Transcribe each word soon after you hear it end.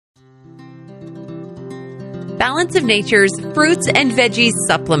Balance of Nature's fruits and veggies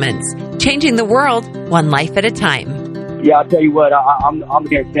supplements, changing the world one life at a time. Yeah, I'll tell you what, I'm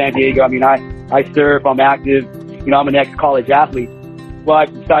here in San Diego. I mean, I surf, I'm active, I'm an ex-college athlete. Well, I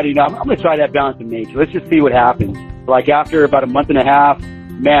decided, I'm going to try that Balance of Nature. Let's just see what happens. Like after about a month and a half,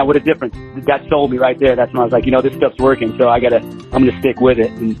 man, what a difference. That sold me right there. That's when I was like, this stuff's working, so I'm going to stick with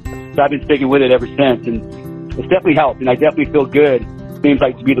it. And so I've been sticking with it ever since. And it's definitely helped, and I definitely feel good. Seems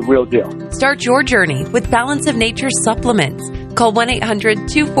like to be the real deal. Start your journey with Balance of Nature supplements. Call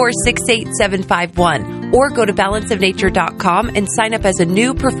 1-800-246-8751 or go to balanceofnature.com and sign up as a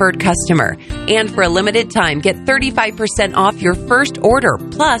new preferred customer. And for a limited time, get 35% off your first order,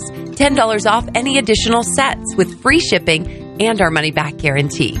 plus $10 off any additional sets with free shipping and our money-back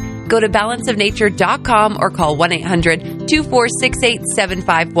guarantee. Go to balanceofnature.com or call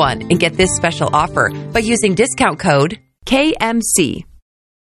 1-800-246-8751 and get this special offer by using discount code KMC.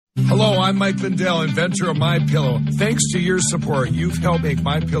 Hello, I'm Mike Lindell, inventor of MyPillow. Thanks to your support, you've helped make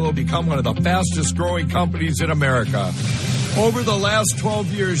MyPillow become one of the fastest growing companies in America. Over the last 12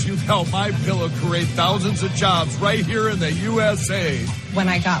 years, you've helped MyPillow create thousands of jobs right here in the USA. When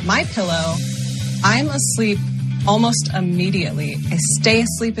I got MyPillow, I'm asleep almost immediately. I stay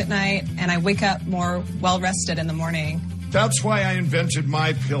asleep at night and I wake up more well-rested in the morning. That's why I invented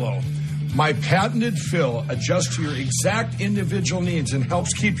MyPillow. My patented fill adjusts to your exact individual needs and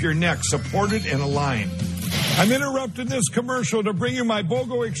helps keep your neck supported and aligned. I'm interrupting this commercial to bring you my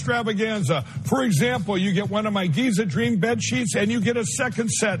BOGO extravaganza. For example, you get one of my Giza Dream bed sheets and you get a second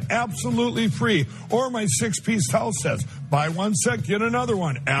set absolutely free. Or my 6-piece towel sets. Buy one set, get another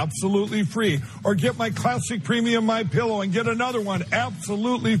one absolutely free. Or get my classic premium MyPillow and get another one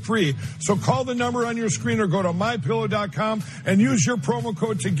absolutely free. So call the number on your screen or go to MyPillow.com and use your promo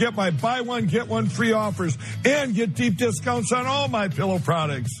code to get my buy one, get one free offers and get deep discounts on all MyPillow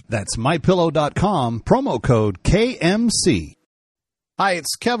products. That's MyPillow.com, promo code KMC. Hi,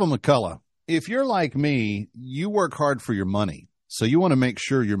 it's Kevin McCullough. If you're like me, you work hard for your money. So you want to make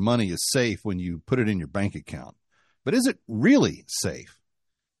sure your money is safe when you put it in your bank account. But is it really safe?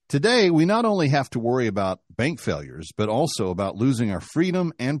 Today, we not only have to worry about bank failures, but also about losing our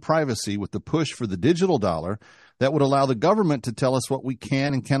freedom and privacy with the push for the digital dollar that would allow the government to tell us what we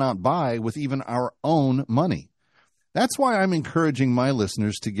can and cannot buy with even our own money. That's why I'm encouraging my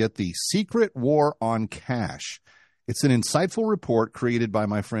listeners to get the Secret War on Cash. It's an insightful report created by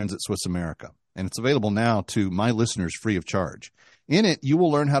my friends at Swiss America, and it's available now to my listeners free of charge. In it, you will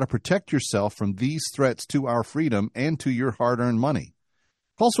learn how to protect yourself from these threats to our freedom and to your hard-earned money.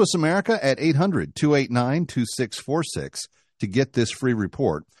 Call Swiss America at 800-289-2646 to get this free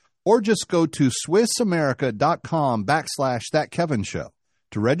report, or just go to SwissAmerica.com/thatkevinshow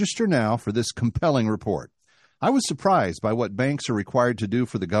to register now for this compelling report. I was surprised by what banks are required to do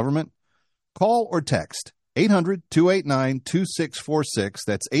for the government. Call or text 800-289-2646.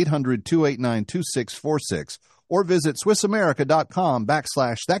 That's 800-289-2646. Or visit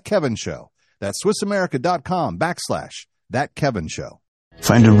SwissAmerica.com/thatkevinshow. That's SwissAmerica.com/thatkevinshow.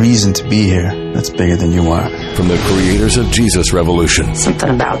 Find a reason to be here that's bigger than you are. From the creators of Jesus Revolution.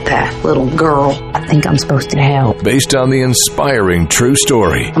 Something about that little girl. I think I'm supposed to help. Based on the inspiring true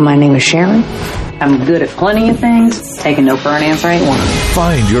story. My name is Sharon. I'm good at plenty of things. Taking no for an answer ain't one.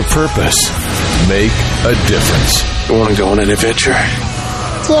 Find your purpose. Make a difference. You want to go on an adventure?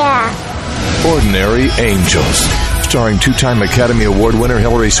 Yeah. Ordinary Angels. Starring two-time Academy Award winner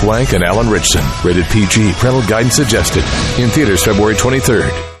Hilary Swank and Alan Richson. Rated PG. Parental guidance suggested. In theaters February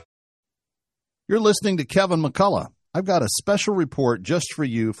 23rd. You're listening to Kevin McCullough. I've got a special report just for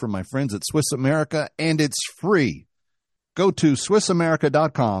you from my friends at Swiss America, and it's free. Go to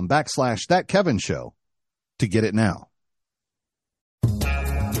SwissAmerica.com/thatkevinshow to get it now.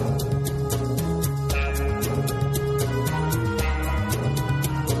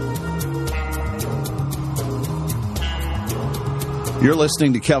 You're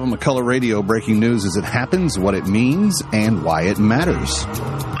listening to Kevin McCullough Radio. Breaking news as it happens, what it means, and why it matters.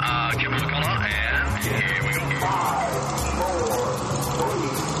 Kevin McCullough, and here we go.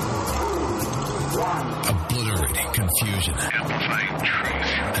 Obliterating confusion. Amplifying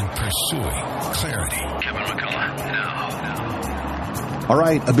truth. And pursuing clarity. Kevin McCullough, now. All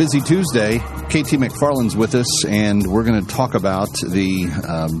right, a busy Tuesday. KT McFarland's with us, and we're going to talk about the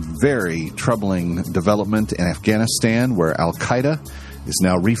very troubling development in Afghanistan where Al-Qaeda is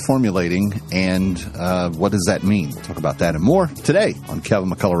now reformulating, and what does that mean? We'll talk about that and more today on Kevin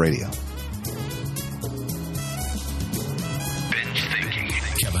McCullough Radio. Binge thinking.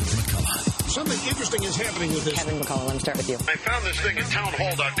 Kevin McCullough. Something interesting is happening with this. Kevin McCullough, let me start with you. I found this thing at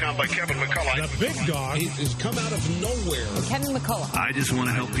townhall.com by Kevin McCullough. The big dog has come out of nowhere. Kevin McCullough. I just want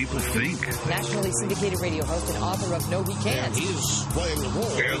to help people think. Nationally syndicated radio host and author of No He Can't. He is playing the role.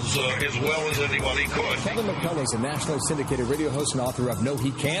 As well as anybody could. Kevin McCullough is a nationally syndicated radio host and author of No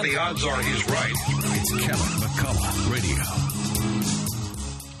He Can't. The odds are he's right. It's Kevin McCullough Radio.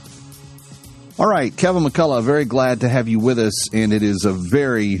 All right, Kevin McCullough, very glad to have you with us, and it is a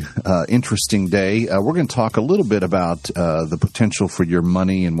very interesting day. We're going to talk a little bit about the potential for your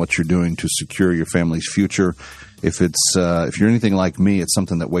money and what you're doing to secure your family's future. If you're anything like me, it's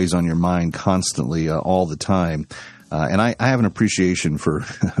something that weighs on your mind constantly, all the time. And I have an appreciation for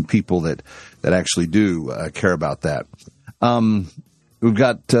people that actually do care about that. We've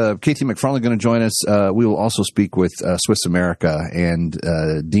got KT McFarland going to join us. We will also speak with Swiss America, and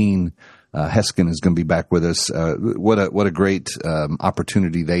Dean Heskin is going to be back with us. What a great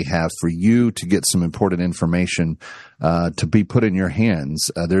opportunity they have for you to get some important information to be put in your hands.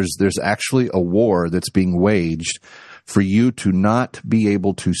 There's actually a war that's being waged for you to not be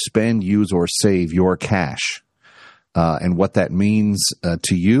able to spend, use, or save your cash. And what that means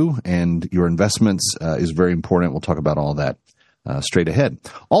to you and your investments is very important. We'll talk about all that straight ahead.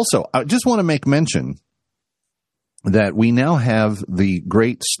 Also, I just want to make mention that we now have the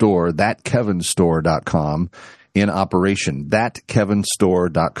great store, thatkevinstore.com, in operation,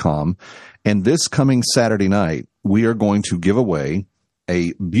 thatkevinstore.com. And this coming Saturday night, we are going to give away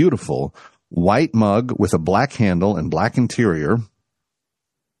a beautiful white mug with a black handle and black interior.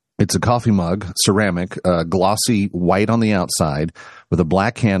 It's a coffee mug, ceramic, glossy white on the outside with a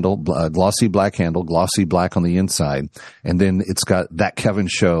black handle, glossy black handle, glossy black on the inside. And then it's got That Kevin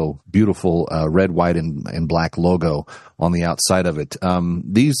Show, beautiful red, white, and black logo on the outside of it.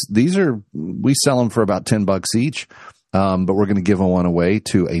 These are, we sell them for about $10 each, but we're going to give one away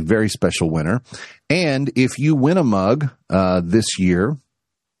to a very special winner. And if you win a mug this year,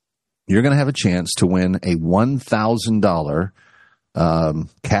 you're going to have a chance to win a $1,000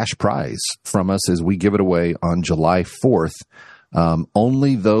 cash prize from us as we give it away on July 4th.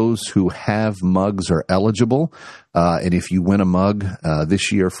 Only those who have mugs are eligible. And if you win a mug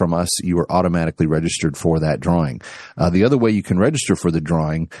this year from us, you are automatically registered for that drawing. The other way you can register for the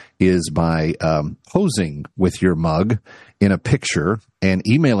drawing is by posing with your mug in a picture and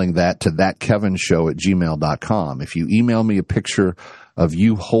emailing that to thatkevinshow@gmail.com. If you email me a picture of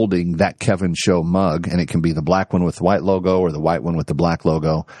you holding That Kevin Show mug, and it can be the black one with the white logo or the white one with the black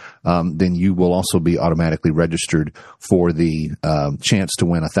logo, then you will also be automatically registered for the chance to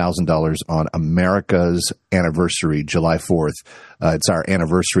win $1,000 on America's anniversary, July 4th. It's our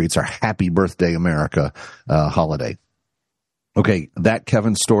anniversary. It's our Happy Birthday America holiday. Okay,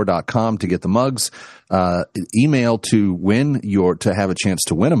 thatkevinstore.com to get the mugs. Email to have a chance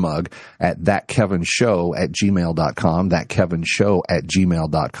to win a mug at thatkevinshow@gmail.com,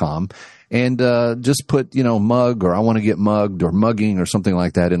 thatkevinshow@gmail.com. And just put, mug, or I want to get mugged, or mugging, or something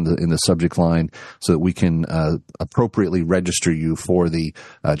like that in the subject line, so that we can appropriately register you for the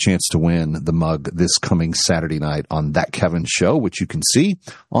chance to win the mug this coming Saturday night on That Kevin Show, which you can see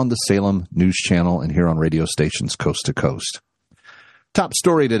on the Salem News Channel and here on radio stations coast to coast. Top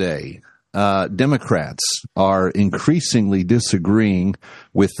story today. Democrats are increasingly disagreeing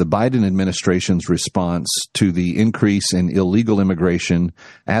with the Biden administration's response to the increase in illegal immigration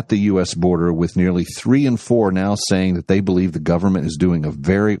at the U.S. border, with nearly 3 in 4 now saying that they believe the government is doing a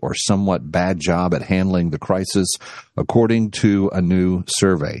very or somewhat bad job at handling the crisis, according to a new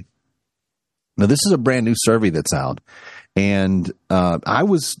survey. Now, this is a brand new survey that's out, and I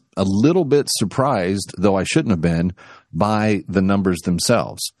was a little bit surprised, though I shouldn't have been, by the numbers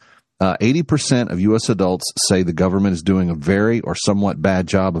themselves. 80% of U.S. adults say the government is doing a very or somewhat bad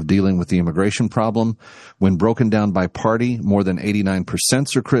job of dealing with the immigration problem. When broken down by party, more than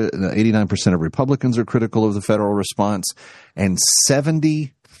 89% of Republicans are critical of the federal response, and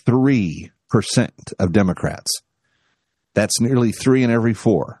 73% of Democrats, that's nearly 3 in every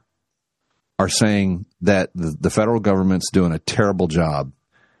 4, are saying that the federal government's doing a terrible job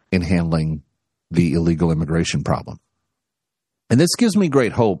in handling the illegal immigration problem. And this gives me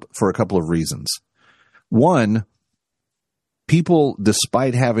great hope for a couple of reasons. One, people,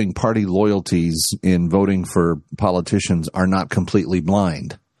 despite having party loyalties in voting for politicians, are not completely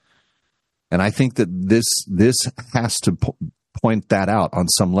blind. And I think that this has to point that out on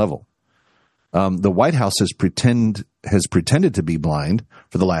some level. The White House has pretended to be blind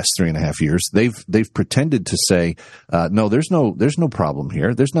for the last 3.5 years. They've pretended to say, no, there's no problem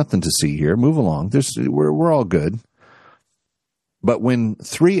here. There's nothing to see here. Move along. We're all good. But when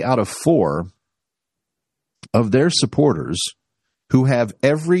 3 out of 4 of their supporters who have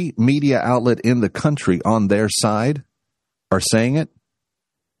every media outlet in the country on their side are saying it,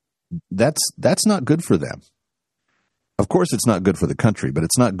 that's not good for them. Of course, it's not good for the country, but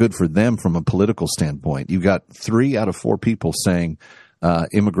it's not good for them from a political standpoint. You've got 3 out of 4 people saying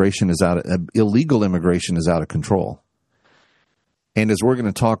illegal immigration is out of control. And as we're going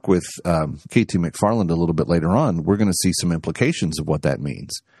to talk with KT McFarland a little bit later on, we're going to see some implications of what that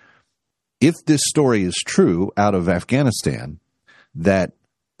means. If this story is true out of Afghanistan, that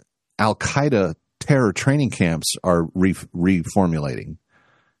Al-Qaeda terror training camps are reformulating,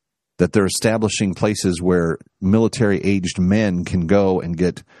 that they're establishing places where military-aged men can go and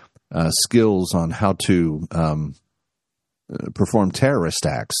get skills on how to perform terrorist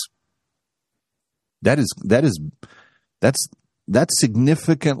acts, that's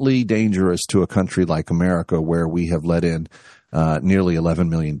significantly dangerous to a country like America, where we have let in nearly 11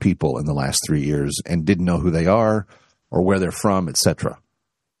 million people in the last 3 years and didn't know who they are or where they're from, etc.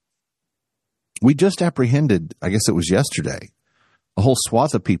 We just apprehended, I guess it was yesterday, a whole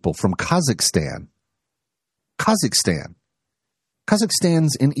swath of people from Kazakhstan.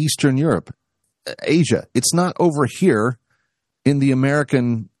 Kazakhstan's in Eastern Europe, Asia. It's not over here in the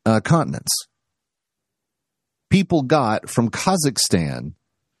American continents. People got from Kazakhstan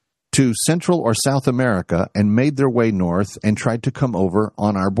to Central or South America and made their way north and tried to come over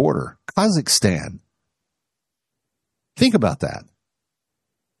on our border. Kazakhstan. Think about that.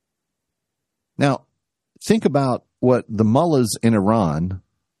 Now, think about what the mullahs in Iran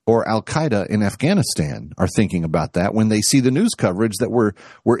or Al-Qaeda in Afghanistan are thinking about that when they see the news coverage that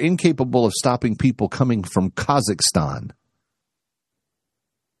we're incapable of stopping people coming from Kazakhstan.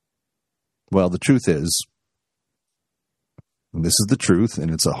 Well, the truth is, and this is the truth,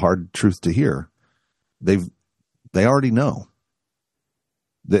 and it's a hard truth to hear, they already know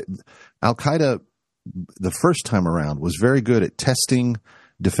that Al-Qaeda, the first time around, was very good at testing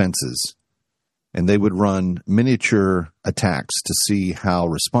defenses, and they would run miniature attacks to see how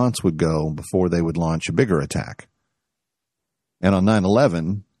response would go before they would launch a bigger attack. And on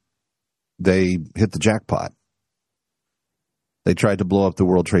 9/11, they hit the jackpot. They tried to blow up the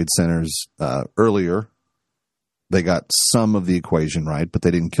World Trade Centers earlier. They got some of the equation right, but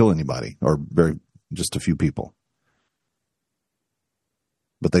they didn't kill anybody, or just a few people.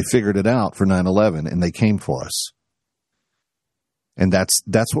 But they figured it out for 9/11, and they came for us. And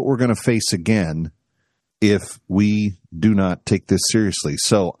that's what we're going to face again if we do not take this seriously.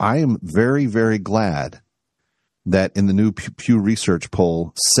 So I am very, very glad that in the new Pew Research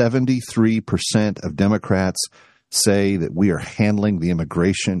poll, 73% of Democrats say that we are handling the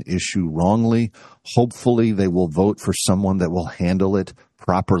immigration issue wrongly. Hopefully they will vote for someone that will handle it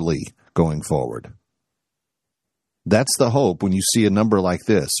properly going forward. That's the hope when you see a number like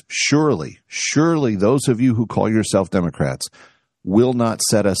this. Surely those of you who call yourself Democrats will not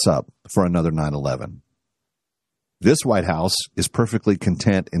set us up for another 9/11. This White House is perfectly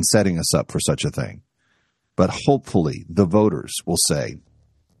content in setting us up for such a thing. But hopefully the voters will say,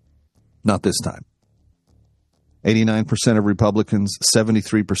 not this time. 89% of Republicans,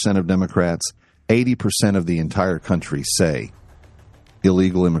 73% of Democrats, 80% of the entire country say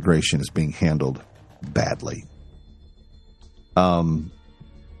illegal immigration is being handled badly.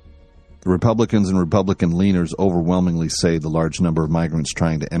 Republicans and Republican leaners overwhelmingly say the large number of migrants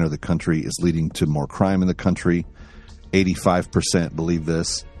trying to enter the country is leading to more crime in the country. 85% believe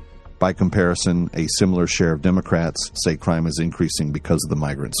this. By comparison, a similar share of Democrats say crime is increasing because of the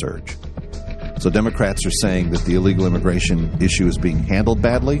migrant surge. So Democrats are saying that the illegal immigration issue is being handled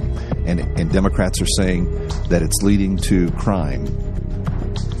badly, and Democrats are saying that it's leading to crime.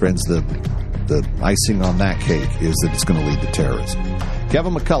 Friends, the icing on that cake is that it's going to lead to terrorism.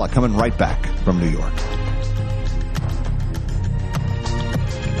 Kevin McCullough coming right back from New York.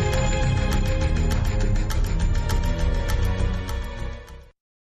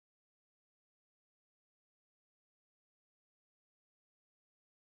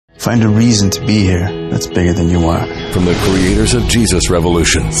 Find a reason to be here that's bigger than you are. From the creators of Jesus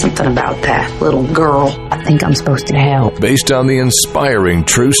Revolution. Something about that little girl. I think I'm supposed to help. Based on the inspiring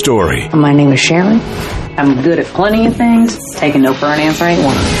true story. My name is Sharon. I'm good at plenty of things. Taking no for an answer ain't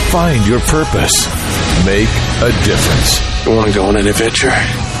one of them. Find your purpose. Make a difference. You want to go on an adventure?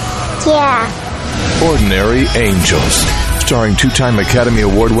 Yeah. Ordinary Angels. Starring 2-time Academy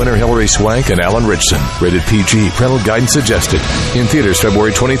Award winner Hilary Swank and Alan Richson. Rated PG. Parental guidance suggested. In theaters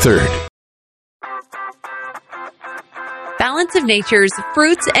February 23rd. Balance of Nature's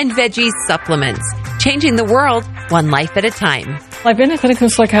fruits and veggies supplements. Changing the world, one life at a time. I've been a clinical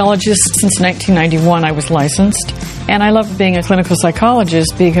psychologist since 1991. I was licensed. And I love being a clinical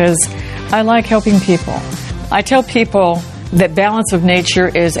psychologist because I like helping people. I tell people that Balance of Nature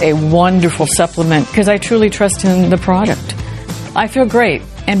is a wonderful supplement because I truly trust in the product. I feel great,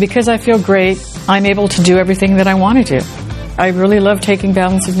 and because I feel great, I'm able to do everything that I want to do. I really love taking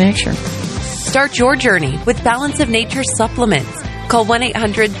Balance of Nature. Start your journey with Balance of Nature supplements. Call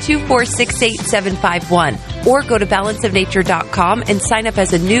 1-800-246-8751 or go to balanceofnature.com and sign up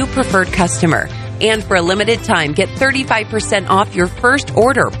as a new preferred customer. And for a limited time, get 35% off your first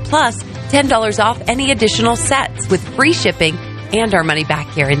order, plus $10 off any additional sets with free shipping and our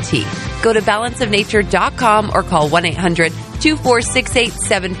money-back guarantee. Go to balanceofnature.com or call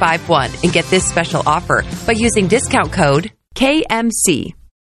 1-800-246-8751 and get this special offer by using discount code KMC.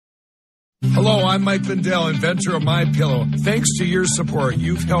 Hello, I'm Mike Lindell, inventor of MyPillow. Thanks to your support,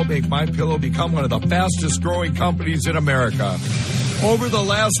 you've helped make MyPillow become one of the fastest growing companies in America. Over the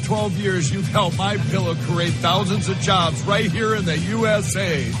last 12 years, you've helped MyPillow create thousands of jobs right here in the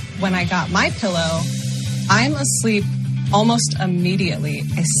USA. When I got MyPillow, I'm asleep almost immediately.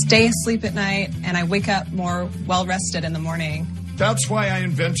 I stay asleep at night, and I wake up more well-rested in the morning. That's why I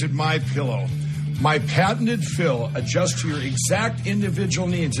invented MyPillow. My patented fill adjusts to your exact individual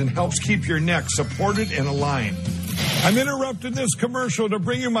needs and helps keep your neck supported and aligned. I'm interrupting this commercial to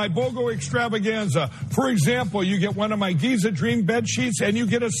bring you my BOGO extravaganza. For example, you get one of my Giza Dream bed sheets and you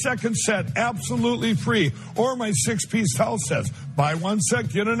get a second set absolutely free. Or my 6-piece towel sets. Buy one set,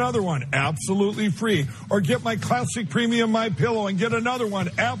 get another one absolutely free. Or get my classic premium MyPillow and get another one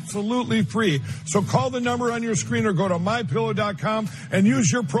absolutely free. So call the number on your screen or go to MyPillow.com and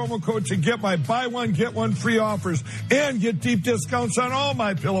use your promo code to get my buy one, get one free offers and get deep discounts on all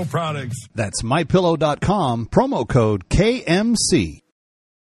MyPillow products. That's MyPillow.com, promo code KMC.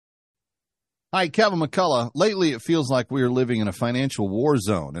 Hi, Kevin McCullough. Lately, it feels like we are living in a financial war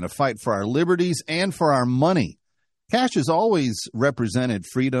zone, in a fight for our liberties and for our money. Cash has always represented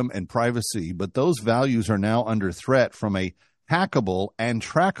freedom and privacy, but those values are now under threat from a hackable and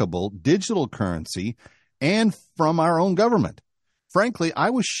trackable digital currency and from our own government. Frankly, I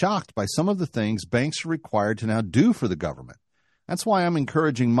was shocked by some of the things banks are required to now do for the government. That's why I'm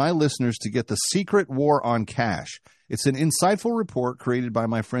encouraging my listeners to get The Secret War on Cash. It's an insightful report created by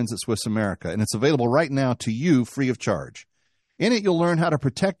my friends at Swiss America, and it's available right now to you free of charge. In it, you'll learn how to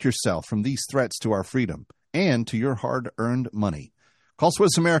protect yourself from these threats to our freedom and to your hard-earned money. Call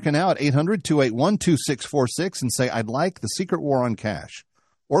Swiss America now at 800-281-2646 and say, I'd like The Secret War on Cash.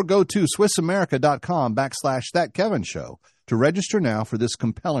 Or go to SwissAmerica.com/ThatKevinShow to register now for this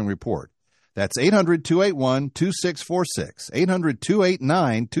compelling report. That's 800-281-2646,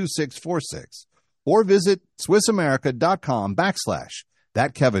 800-289-2646. Or visit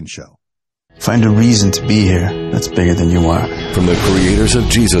SwissAmerica.com/ThatKevinShow. Find a reason to be here that's bigger than you are. From the creators of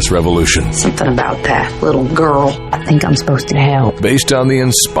Jesus Revolution. Something about that little girl. I think I'm supposed to help. Based on the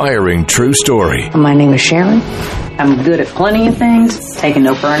inspiring true story. My name is Sharon. I'm good at plenty of things. Taking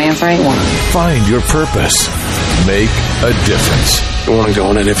no for an answer ain't one. Find your purpose. Make a difference. You want to go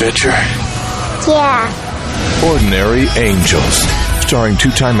on an adventure? Yeah. Ordinary Angels. Starring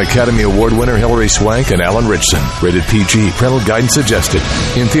two-time Academy Award winner Hilary Swank and Alan Richson. Rated PG. Parental guidance suggested.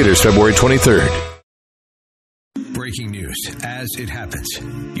 In theaters February 23rd. Breaking news as it happens.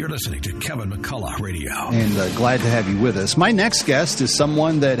 You're listening to Kevin McCullough Radio. And glad to have you with us. My next guest is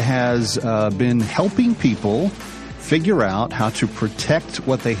someone that has been helping people figure out how to protect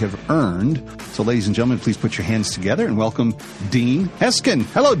what they have earned. So, ladies and gentlemen, please put your hands together and welcome Dean Heskin.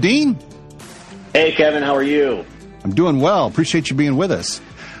 Hello, Dean. Hey, Kevin. How are you? I'm doing well. Appreciate you being with us.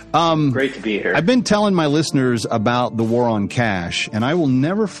 Great to be here. I've been telling my listeners about the war on cash, and I will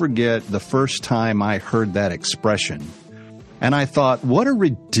never forget the first time I heard that expression. And I thought, what a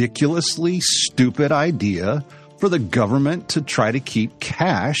ridiculously stupid idea for the government to try to keep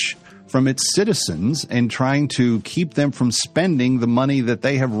cash from its citizens and trying to keep them from spending the money that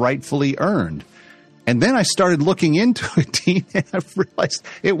they have rightfully earned. And then I started looking into it, Dean, and I realized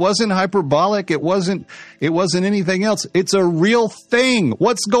it wasn't hyperbolic. It wasn't anything else. It's a real thing.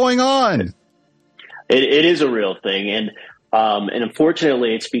 What's going on? It is a real thing. And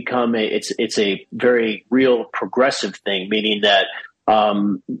unfortunately it's become it's a very real progressive thing, meaning that,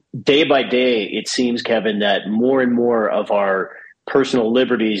 day by day, it seems, Kevin, that more and more of our personal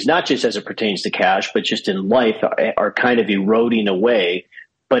liberties, not just as it pertains to cash, but just in life, are kind of eroding away.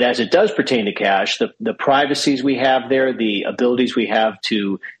 But as it does pertain to cash, the privacies we have there, the abilities we have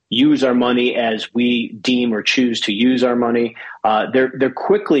to use our money as we deem or choose to use our money, they're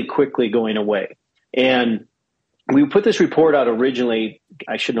quickly going away. And we put this report out originally,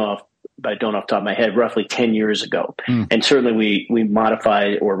 I should know, but I don't off the top of my head, roughly 10 years ago. And certainly we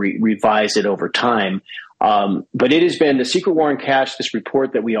modified or revised it over time. But it has been The Secret War on Cash, this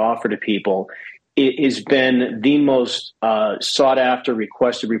report that we offer to people. it has been the most sought after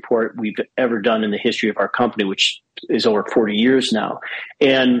requested report we've ever done in the history of our company, which is over 40 years now.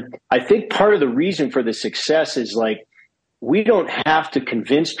 And I think part of the reason for the success is like, we don't have to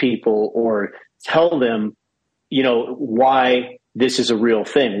convince people or tell them, why this is a real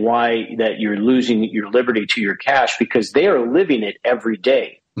thing, why that you're losing your liberty to your cash, because they are living it every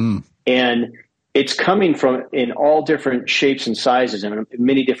day. And it's coming from in all different shapes and sizes and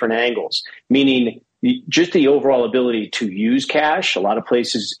many different angles, meaning just the overall ability to use cash. A lot of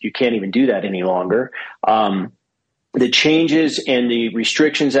places you can't even do that any longer. The changes and the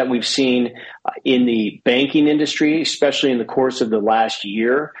restrictions that we've seen in the banking industry, especially in the course of the last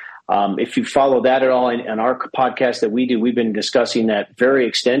year. If you follow that at all in our podcast that we do, we've been discussing that very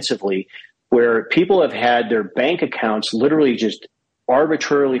extensively, where people have had their bank accounts literally just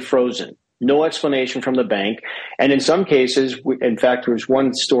arbitrarily frozen, no explanation from the bank. And in some cases, in fact, there was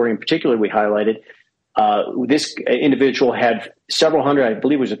one story in particular we highlighted. This individual had several hundred, I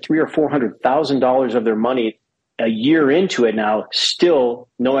believe it was $300,000 or $400,000 of their money a year into it now, still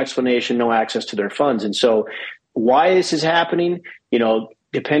no explanation, no access to their funds. And so why this is happening,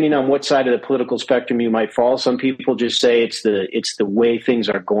 depending on what side of the political spectrum you might fall, some people just say it's the way things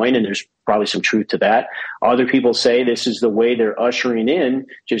are going, and there's probably some truth to that. Other people say this is the way they're ushering in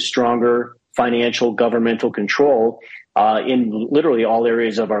just stronger financial governmental control in literally all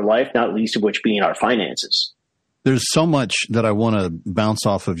areas of our life, not least of which being our finances. There's so much that I want to bounce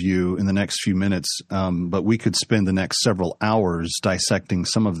off of you in the next few minutes, but we could spend the next several hours dissecting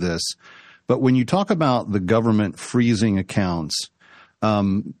some of this. But when you talk about the government freezing accounts,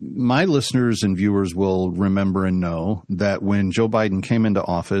 my listeners and viewers will remember and know that when Joe Biden came into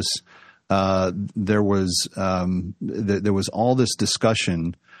office, there was all this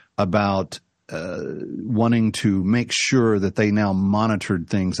discussion about wanting to make sure that they now monitored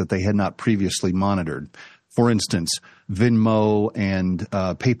things that they had not previously monitored. For instance, Venmo and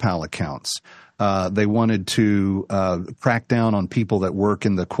PayPal accounts. They wanted to crack down on people that work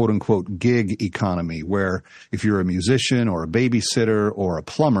in the quote-unquote gig economy, where if you're a musician or a babysitter or a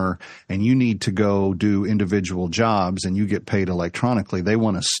plumber and you need to go do individual jobs and you get paid electronically, they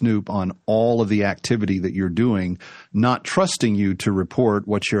want to snoop on all of the activity that you're doing, not trusting you to report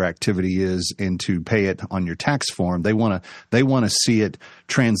what your activity is and to pay it on your tax form. They want to see it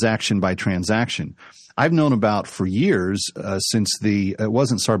transaction by transaction. I've known about for years since it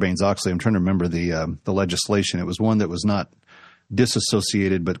wasn't Sarbanes-Oxley. I'm trying to remember the legislation. It was one that was not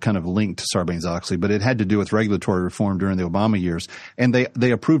disassociated but kind of linked to Sarbanes-Oxley, but it had to do with regulatory reform during the Obama years. And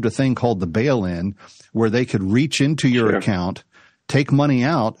they approved a thing called the bail-in, where they could reach into your account, take money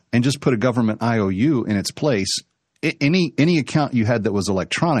out, and just put a government IOU in its place. Any account you had that was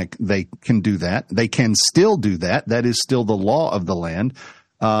electronic, they can do that. They can still do that. That is still the law of the land.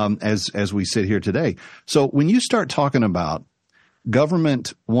 As we sit here today. So when you start talking about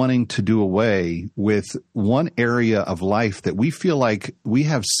government wanting to do away with one area of life that we feel like we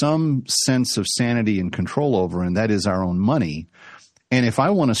have some sense of sanity and control over, and that is our own money. And if I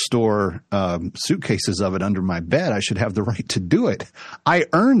want to store suitcases of it under my bed, I should have the right to do it. I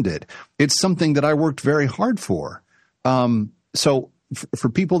earned it. It's something that I worked very hard for. So for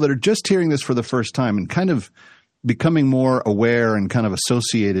people that are just hearing this for the first time and kind of becoming more aware and kind of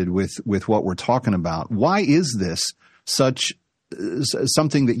associated with what we're talking about, why is this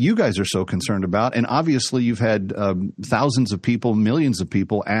something that you guys are so concerned about? And obviously you've had thousands of people, millions of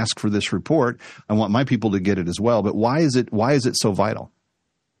people ask for this report. I want my people to get it as well. But why is it so vital?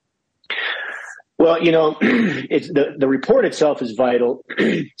 Well, it's the report itself is vital.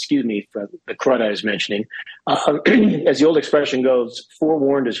 Excuse me for the crud I was mentioning. As the old expression goes,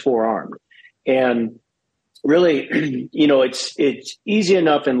 forewarned is forearmed. And really, it's easy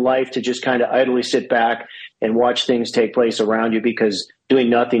enough in life to just kind of idly sit back and watch things take place around you, because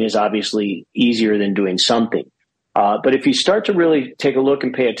doing nothing is obviously easier than doing something. But if you start to really take a look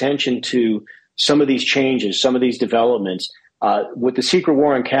and pay attention to some of these changes, some of these developments, what the Secret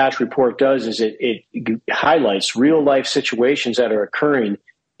War on Cash report does is it highlights real life situations that are occurring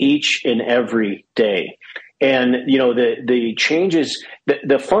each and every day. And, the changes,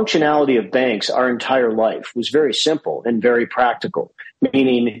 the functionality of banks our entire life was very simple and very practical,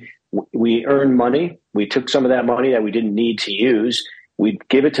 meaning we earned money. We took some of that money that we didn't need to use. We'd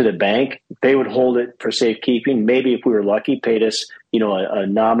give it to the bank. They would hold it for safekeeping. Maybe if we were lucky, paid us, a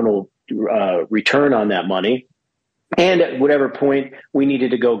nominal return on that money. And at whatever point we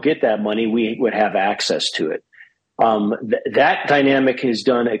needed to go get that money, we would have access to it. That dynamic has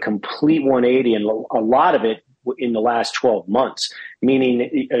done a complete 180, and a lot of it in the last 12 months,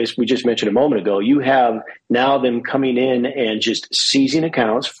 meaning, as we just mentioned a moment ago, you have now them coming in and just seizing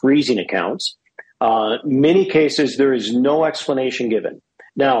accounts, freezing accounts, Many cases, there is no explanation given.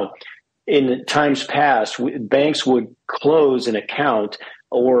 Now, in times past, banks would close an account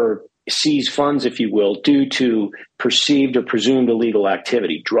or seize funds, if you will, due to perceived or presumed illegal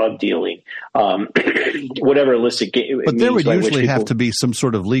activity, drug dealing, whatever illicit. But there would usually have to be some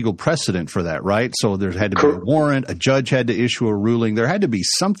sort of legal precedent for that, right? So there had to be a warrant, a judge had to issue a ruling. There had to be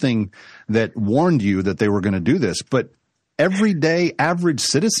something that warned you that they were going to do this. But everyday average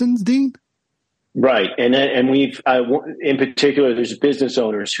citizens, Dean? Right. And we've, in particular, there's business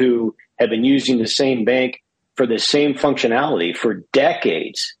owners who have been using the same bank for the same functionality for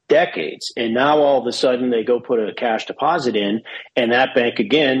decades. And now all of a sudden they go put a cash deposit in, and that bank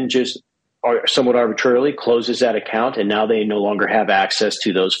again just somewhat arbitrarily closes that account, and now they no longer have access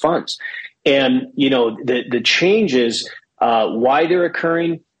to those funds. And, the changes, why they're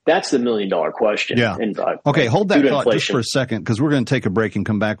occurring, that's the $1 million question. Yeah. Okay, hold that thought just for a second, because we're going to take a break and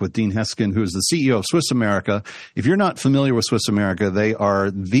come back with Dean Heskin, who is the CEO of Swiss America. If you're not familiar with Swiss America, they are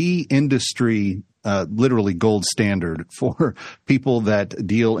the industry literally gold standard for people that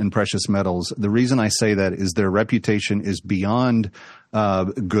deal in precious metals. The reason I say that is their reputation is beyond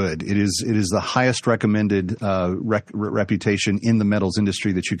good. It is the highest recommended reputation in the metals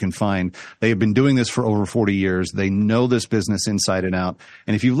industry that you can find. They have been doing this for over 40 years. They know this business inside and out.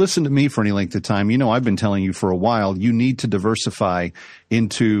 And if you've listened to me for any length of time, I've been telling you for a while, you need to diversify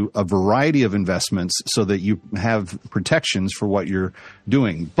into a variety of investments so that you have protections for what you're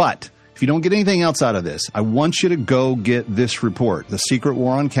doing. But if you don't get anything else out of this, I want you to go get this report, The Secret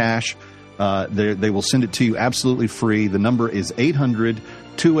War on Cash. They will send it to you absolutely free. The number is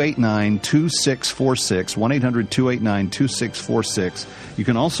 800-289-2646, 1-800-289-2646. You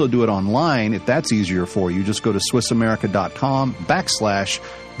can also do it online if that's easier for you. Just go to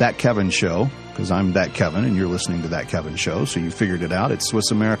SwissAmerica.com/That Kevin Show, because I'm That Kevin and you're listening to That Kevin Show, so you figured it out. It's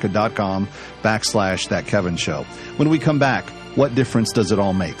SwissAmerica.com/That Kevin Show. When we come back, what difference does it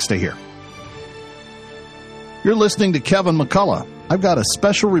all make? Stay here. You're listening to Kevin McCullough. I've got a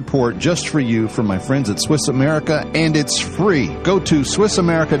special report just for you from my friends at Swiss America, and it's free. Go to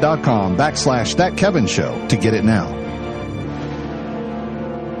SwissAmerica.com/That Kevin Show to get it now.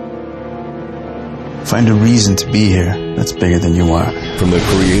 Find a reason to be here that's bigger than you are. From the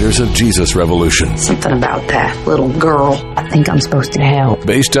creators of Jesus Revolution. Something about that little girl I think I'm supposed to help.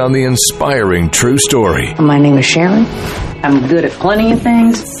 Based on the inspiring true story. My name is Sharon. I'm good at plenty of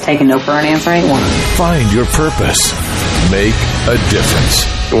things. Taking no for an answer ain't one. Find your purpose. Make a difference.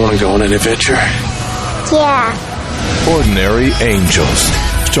 You want to go on an adventure? Yeah. Ordinary Angels.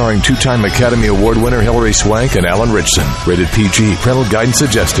 Starring two-time Academy Award winner Hilary Swank and Alan Richson. Rated PG. Parental guidance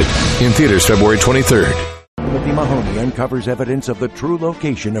suggested. In theaters February 23rd. Timothy Mahoney uncovers evidence of the true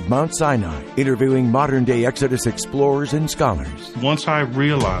location of Mount Sinai, interviewing modern-day Exodus explorers and scholars. Once I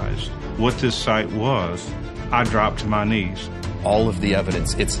realized what this site was, I dropped to my knees. All of the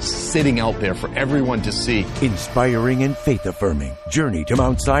evidence, it's sitting out there for everyone to see. Inspiring and faith-affirming. Journey to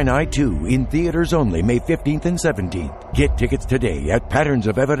Mount Sinai 2 in theaters only May 15th and 17th. Get tickets today at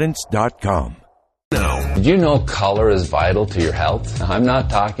patternsofevidence.com. Did you know color is vital to your health? I'm not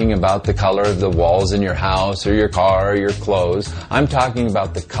talking about the color of the walls in your house or your car or your clothes. I'm talking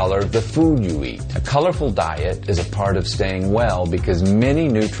about the color of the food you eat. A colorful diet is a part of staying well because many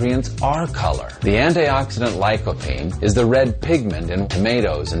nutrients are color. The antioxidant lycopene is the red pigment in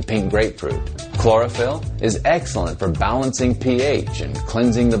tomatoes and pink grapefruit. Chlorophyll is excellent for balancing pH and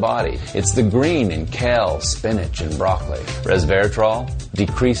cleansing the body. It's the green in kale, spinach, and broccoli. Resveratrol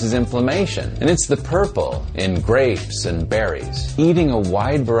decreases inflammation, and it's the purple in grapes and berries. Eating a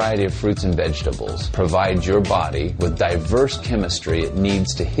wide variety of fruits and vegetables provides your body with diverse chemistry it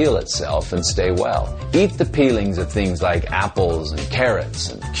needs to heal itself and stay well. Eat the peelings of things like apples and carrots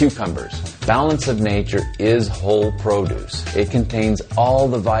and cucumbers. Balance of Nature is whole produce. It contains all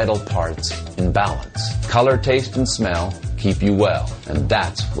the vital parts in balance. Color, taste, and smell keep you well, and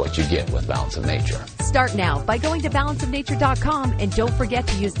that's what you get with Balance of Nature. Start now by going to balanceofnature.com and don't forget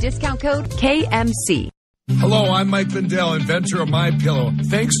to use discount code KMC. Hello, I'm Mike Lindell, inventor of MyPillow.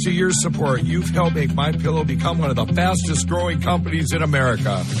 Thanks to your support, you've helped make MyPillow become one of the fastest growing companies in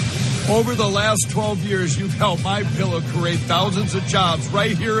America. Over the last 12 years, you've helped MyPillow create thousands of jobs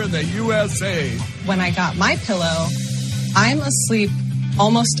right here in the USA. When I got MyPillow, I'm asleep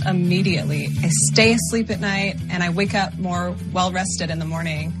almost immediately. I stay asleep at night and I wake up more well-rested in the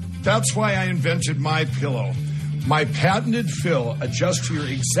morning. That's why I invented MyPillow. My patented fill adjusts to your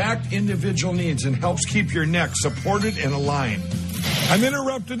exact individual needs and helps keep your neck supported and aligned. I'm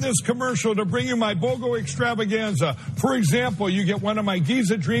interrupting this commercial to bring you my BOGO extravaganza. For example, you get one of my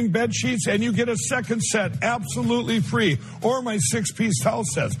Giza Dream bed sheets and you get a second set absolutely free. Or my 6-piece towel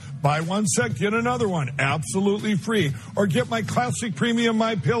sets. Buy one set, get another one absolutely free. Or get my classic premium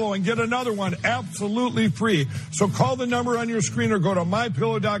MyPillow and get another one absolutely free. So call the number on your screen or go to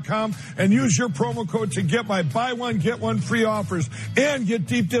MyPillow.com and use your promo code to get my buy one, get one free offers and get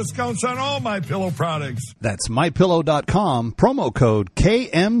deep discounts on all MyPillow products. That's MyPillow.com, promo code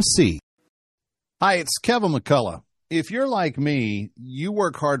KMC. Hi, it's Kevin McCullough. If you're like me, you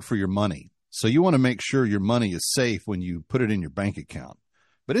work hard for your money, so you want to make sure your money is safe when you put it in your bank account.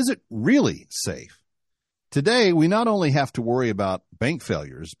 But is it really safe? Today, we not only have to worry about bank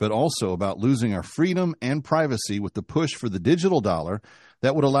failures, but also about losing our freedom and privacy with the push for the digital dollar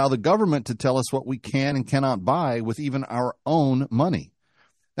that would allow the government to tell us what we can and cannot buy with even our own money.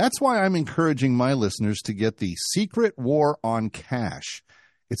 That's why I'm encouraging my listeners to get the Secret War on Cash.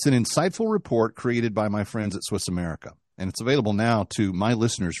 It's an insightful report created by my friends at Swiss America, and it's available now to my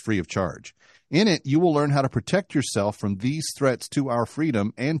listeners free of charge. In it, you will learn how to protect yourself from these threats to our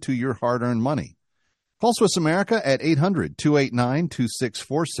freedom and to your hard-earned money. Call Swiss America at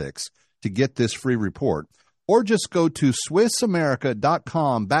 800-289-2646 to get this free report, or just go to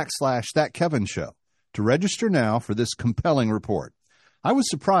SwissAmerica.com/ThatKevinShow to register now for this compelling report. I was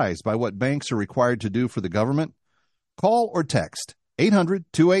surprised by what banks are required to do for the government. Call or text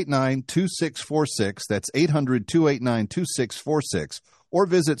 800-289-2646. That's 800-289-2646. Or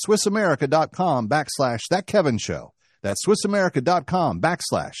visit SwissAmerica.com/ThatKevinShow. That's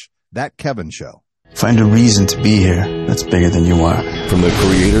SwissAmerica.com/ThatKevinShow. Find a reason to be here that's bigger than you are. From the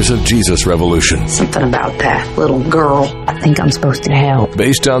creators of Jesus Revolution. Something about that little girl. I think I'm supposed to help.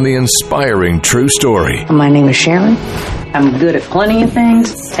 Based on the inspiring true story. My name is Sharon. I'm good at plenty of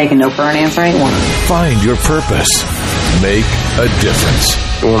things. Taking no for an answer ain't one. Find your purpose. Make a difference.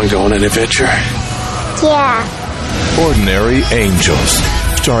 You want to go on an adventure? Yeah. Ordinary Angels.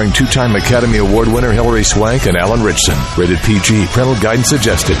 Starring two-time Academy Award winner Hilary Swank and Alan Richson. Rated PG. Parental guidance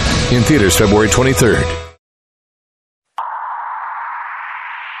suggested. In theaters February 23rd.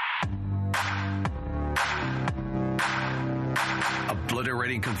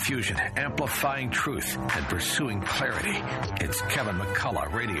 Obliterating confusion, amplifying truth, and pursuing clarity. It's Kevin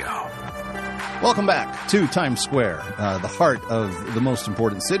McCullough Radio. Welcome back to Times Square, the heart of the most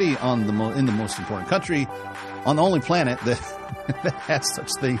important city in the most important country, on the only planet that has such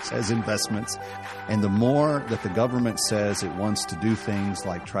things as investments. And the more that the government says it wants to do things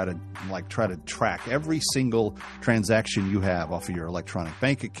like try to track every single transaction you have off of your electronic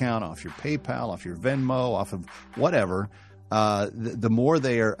bank account, off your PayPal, off your Venmo, off of whatever, the more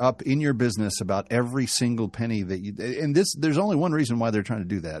they are up in your business about every single penny that you. And there's only one reason why they're trying to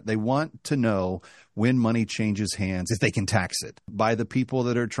do that. They want to know when money changes hands, if they can tax it, by the people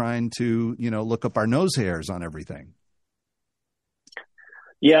that are trying to, look up our nose hairs on everything.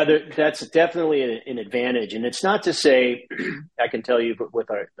 Yeah, that's definitely an advantage. And it's not to say, I can tell you with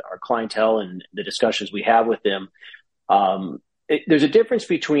our clientele and the discussions we have with them, there's a difference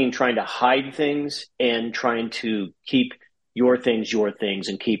between trying to hide things and trying to keep your things,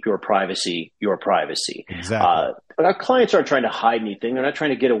 and keep your privacy. Exactly. Our clients aren't trying to hide anything. They're not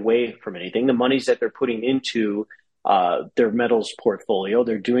trying to get away from anything. The monies that they're putting into their metals portfolio,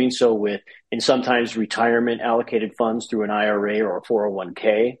 they're doing so with, and sometimes retirement allocated funds through an IRA or a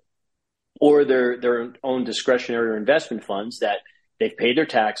 401k, or their own discretionary or investment funds that they've paid their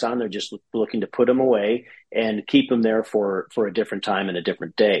tax on. They're just looking to put them away and keep them there for a different time and a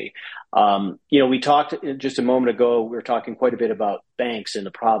different day. We talked just a moment ago, we were talking quite a bit about banks and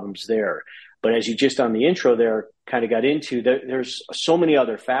the problems there. But as you just on the intro there kind of got into, there's so many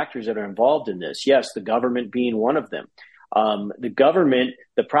other factors that are involved in this. Yes, the government being one of them.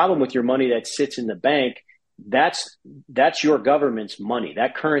 The problem with your money that sits in the bank, that's your government's money.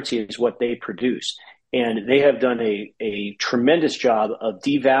 That currency is what they produce. And they have done a tremendous job of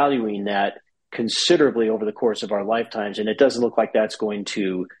devaluing that considerably over the course of our lifetimes. And it doesn't look like that's going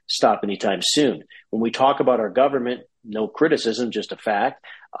to stop anytime soon. When we talk about our government, no criticism, just a fact.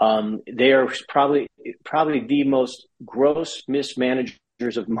 They are probably the most gross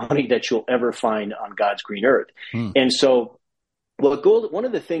mismanagers of money that you'll ever find on God's green earth. And so, one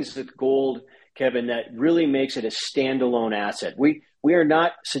of the things with gold, Kevin, that really makes it a standalone asset. We are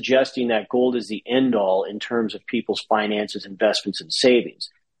not suggesting that gold is the end all in terms of people's finances, investments, and savings.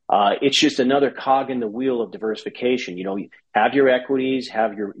 It's just another cog in the wheel of diversification. Have your equities,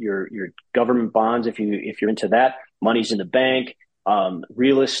 have your government bonds if you're into that. Money's in the bank,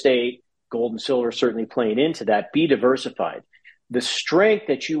 real estate, gold and silver certainly playing into that. Be diversified. The strength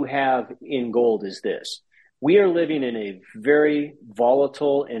that you have in gold is this. we are living in a very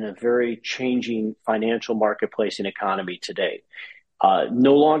volatile and a very changing financial marketplace and economy today.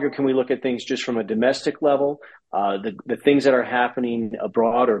 No longer can we look at things just from a domestic level. The things that are happening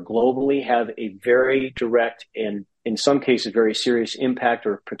abroad or globally have a very direct and, in some cases, very serious impact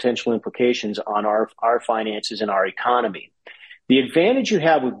or potential implications on our finances and our economy. The advantage you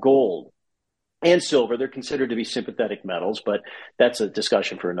have with gold and silver, they're considered to be sympathetic metals, but that's a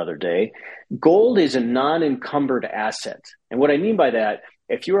discussion for another day. Gold is a non-encumbered asset. And what I mean by that,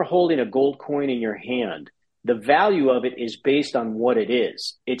 if you are holding a gold coin in your hand, the value of it is based on what it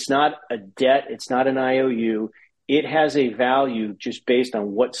is. It's not a debt. It's not an IOU. It has a value just based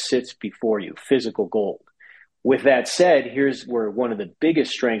on what sits before you, physical gold. With that said, here's where one of the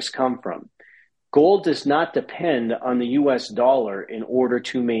biggest strengths come from. Gold does not depend on the U.S. dollar in order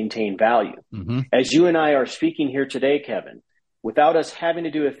to maintain value. Mm-hmm. As you and I are speaking here today, Kevin, without us having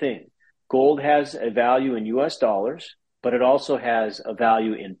to do a thing, gold has a value in U.S. dollars, but it also has a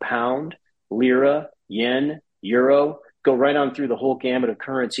value in pound, lira, yen, euro, go right on through the whole gamut of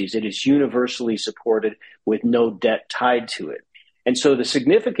currencies. It is universally supported with no debt tied to it. And so the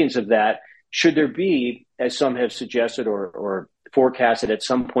significance of that, should there be, as some have suggested or forecasted at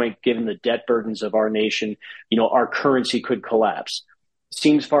some point, given the debt burdens of our nation, our currency could collapse.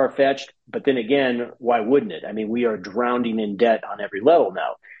 Seems far-fetched, but then again, why wouldn't it? I mean, we are drowning in debt on every level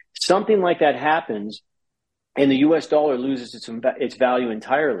now. Something like that happens and the U.S. dollar loses its value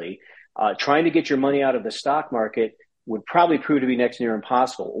entirely. Trying to get your money out of the stock market would probably prove to be next near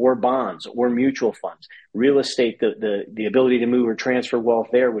impossible, or bonds or mutual funds. Real estate, the ability to move or transfer wealth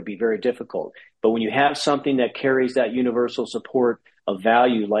there would be very difficult. But when you have something that carries that universal support of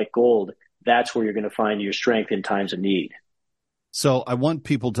value like gold, that's where you're going to find your strength in times of need. So I want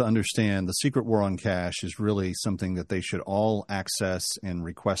people to understand the Secret War on Cash is really something that they should all access and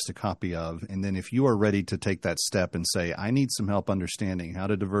request a copy of. And then if you are ready to take that step and say, I need some help understanding how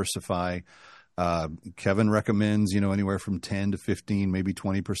to diversify, Kevin recommends, anywhere from 10 to 15, maybe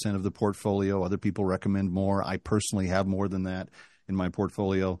 20% of the portfolio. Other people recommend more. I personally have more than that in my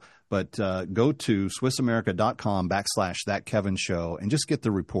portfolio. But go to SwissAmerica.com/That Kevin Show and just get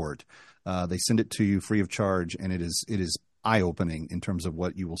the report. They send it to you free of charge, and it is eye-opening in terms of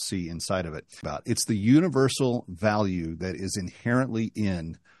what you will see inside of it. It's the universal value that is inherently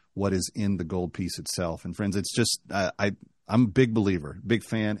in what is in the gold piece itself. And friends, it's just I'm a big believer, big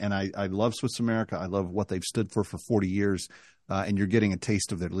fan, and I love Swiss America. I love what they've stood for 40 years, and you're getting a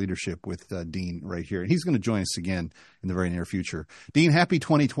taste of their leadership with Dean right here. And he's going to join us again in the very near future. Dean, happy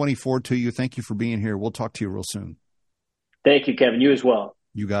 2024 to you. Thank you for being here. We'll talk to you real soon. Thank you, Kevin. You as well.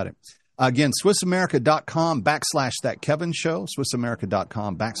 You got it. Again, SwissAmerica.com/That Kevin Show,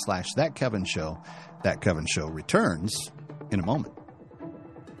 SwissAmerica.com/That Kevin Show. That Kevin Show returns in a moment.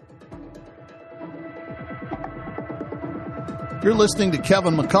 You're listening to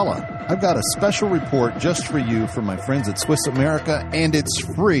Kevin McCullough. I've got a special report just for you from my friends at Swiss America, and it's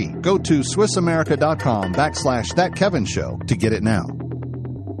free. Go to SwissAmerica.com/That Kevin Show to get it now.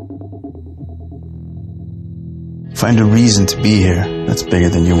 Find a reason to be here that's bigger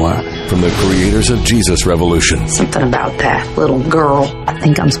than you are. From the creators of Jesus Revolution. Something about that little girl. I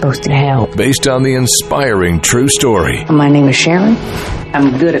think I'm supposed to help. Based on the inspiring true story. My name is Sharon.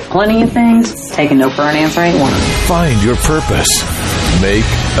 I'm good at plenty of things. Taking no for an answer ain't one. Find your purpose. Make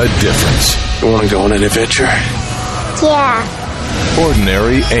a difference. You want to go on an adventure? Yeah.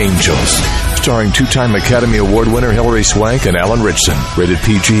 Ordinary Angels. Starring two-time Academy Award winner Hilary Swank and Alan Richson. Rated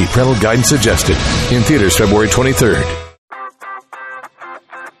PG. Parental guidance suggested. In theaters February 23rd.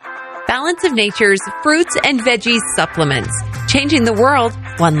 Balance of Nature's fruits and veggies supplements. Changing the world,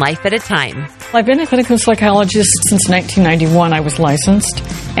 one life at a time. I've been a clinical psychologist since 1991. I was licensed.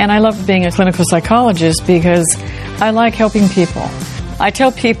 And I love being a clinical psychologist because I like helping people. I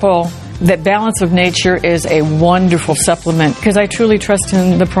tell people that Balance of Nature is a wonderful supplement because I truly trust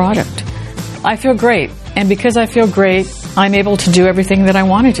in the product. I feel great. And because I feel great, I'm able to do everything that I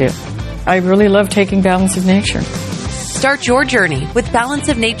want to do. I really love taking Balance of Nature. Start your journey with Balance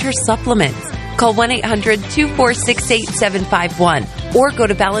of Nature supplements. Call 1-800-246-8751 or go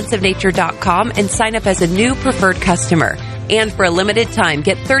to balanceofnature.com and sign up as a new preferred customer. And for a limited time,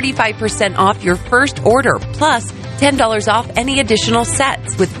 get 35% off your first order, plus $10 off any additional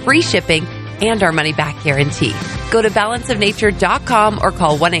sets with free shipping and our money-back guarantee. Go to balanceofnature.com or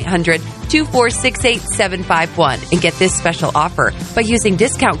call 1-800-246-8751 and get this special offer by using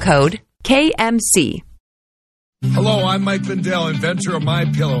discount code KMC. Hello, I'm Mike Lindell, inventor of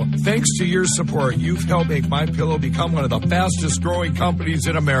MyPillow. Thanks to your support, you've helped make MyPillow become one of the fastest growing companies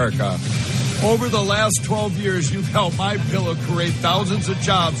in America. Over the last 12 years, you've helped MyPillow create thousands of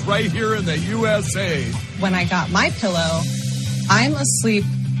jobs right here in the USA. When I got MyPillow, I'm asleep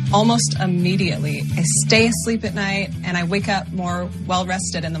almost immediately. I stay asleep at night, and I wake up more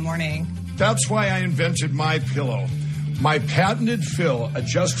well-rested in the morning. That's why I invented MyPillow. My patented fill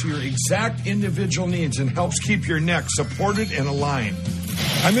adjusts to your exact individual needs and helps keep your neck supported and aligned.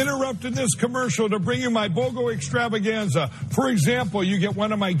 I'm interrupting this commercial to bring you my BOGO extravaganza. For example, you get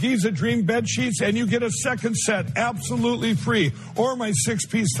one of my Giza Dream bed sheets and you get a second set absolutely free. Or my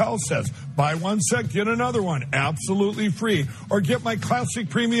 6-piece towel sets. Buy one set, get another one absolutely free. Or get my classic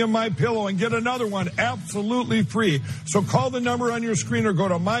premium MyPillow and get another one absolutely free. So call the number on your screen or go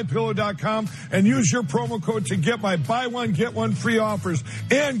to MyPillow.com and use your promo code to get my buy one, get one free offers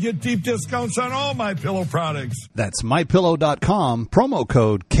and get deep discounts on all MyPillow products. That's MyPillow.com, promo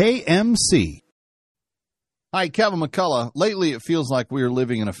code KMC. Hi, Kevin McCullough. Lately, it feels like we are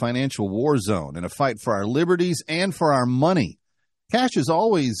living in a financial war zone, in a fight for our liberties and for our money. Cash has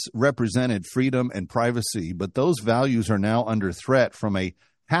always represented freedom and privacy, but those values are now under threat from a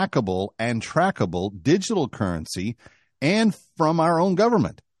hackable and trackable digital currency and from our own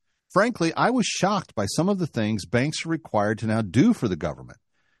government. Frankly, I was shocked by some of the things banks are required to now do for the government.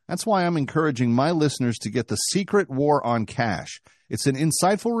 That's why I'm encouraging my listeners to get The Secret War on Cash. It's an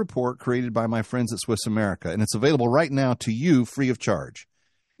insightful report created by my friends at Swiss America, and it's available right now to you free of charge.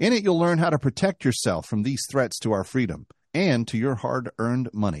 In it, you'll learn how to protect yourself from these threats to our freedom and to your hard-earned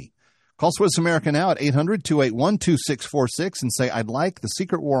money. Call Swiss America now at 800-281-2646 and say, I'd like The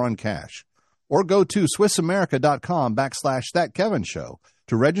Secret War on Cash. Or go to SwissAmerica.com/ThatKevinShow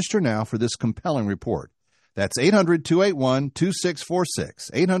to register now for this compelling report. That's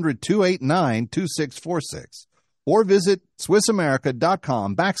 800-281-2646, 800-289-2646. Or visit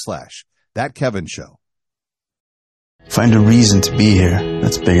SwissAmerica.com/ThatKevinShow. Find a reason to be here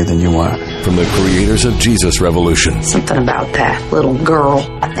that's bigger than you are. From the creators of Jesus Revolution. Something about that little girl.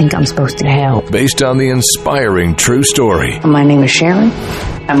 I think I'm supposed to help. Based on the inspiring true story. My name is Sharon.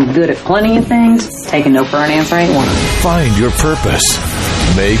 I'm good at plenty of things. Taking no for an answer ain't one of them. Find your purpose.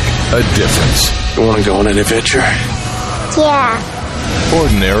 Make a difference. You want to go on an adventure? Yeah.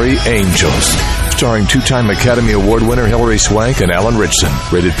 Ordinary Angels. Starring 2-time Academy Award winner Hilary Swank and Alan Richson.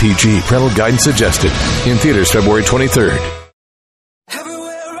 Rated PG. Parental guidance suggested. In theaters February 23rd.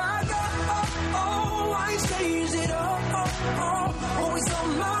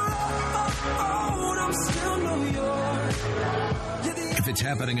 If it's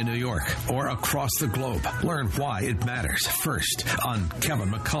happening in New York or across the globe, learn why it matters first on Kevin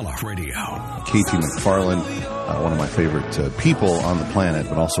McCullough Radio. KMC McFarland, one of my favorite people on the planet,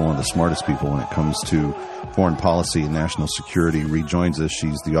 but also one of the smartest people when it comes to foreign policy and national security, rejoins us.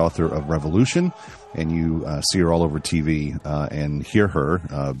 She's the author of Revolution, and you see her all over TV and hear her,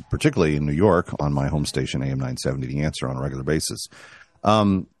 particularly in New York, on my home station, AM 970, The Answer, on a regular basis.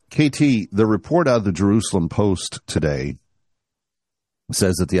 KT, the report out of the Jerusalem Post today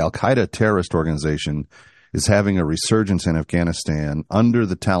says that the Al-Qaeda terrorist organization is having a resurgence in Afghanistan under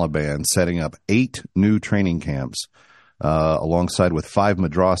the Taliban, setting up 8 new training camps alongside with 5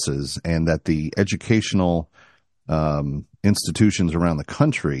 madrasas, and that the educational institutions around the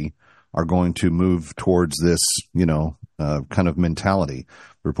country are going to move towards this, kind of mentality.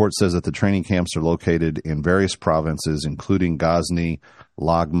 The report says that the training camps are located in various provinces, including Ghazni,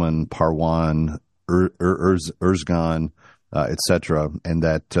 Laghman, Parwan, Uruzgan, etc., and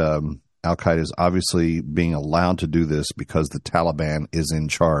that Al-Qaeda is obviously being allowed to do this because the Taliban is in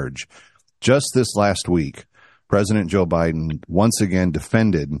charge. Just this last week, President Joe Biden once again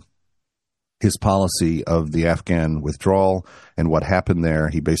defended his policy of the Afghan withdrawal and what happened there.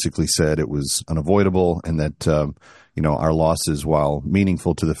 He basically said it was unavoidable and that, our losses, while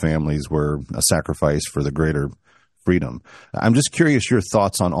meaningful to the families, were a sacrifice for the greater freedom. I'm just curious your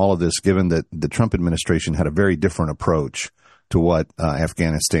thoughts on all of this, given that the Trump administration had a very different approach to what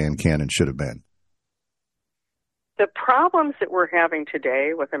Afghanistan can and should have been. The problems that we're having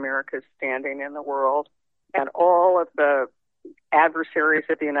today with America's standing in the world and all of the adversaries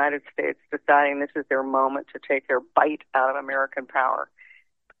of the United States deciding this is their moment to take their bite out of American power,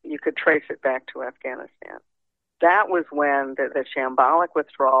 you could trace it back to Afghanistan. That was when the shambolic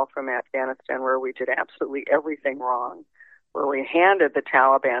withdrawal from Afghanistan, where we did absolutely everything wrong, where we handed the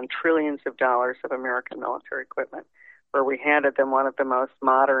Taliban trillions of dollars of American military equipment, where we handed them one of the most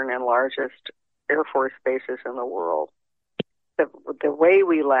modern and largest Air Force bases in the world. The way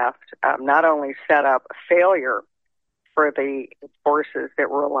we left not only set up a failure for the forces that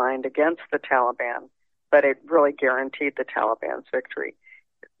were aligned against the Taliban, but it really guaranteed the Taliban's victory.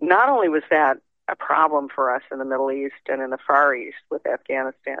 Not only was that a problem for us in the Middle East and in the Far East with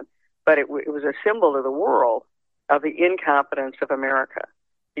Afghanistan, but it was a symbol to the world of the incompetence of America.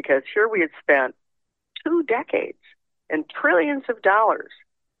 Because here we had spent 2 decades and trillions of dollars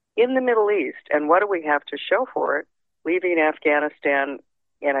in the Middle East, and what do we have to show for it? Leaving Afghanistan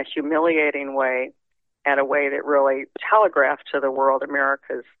in a humiliating way, and a way that really telegraphed to the world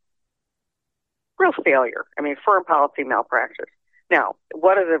America's real failure. I mean, foreign policy malpractice. Now,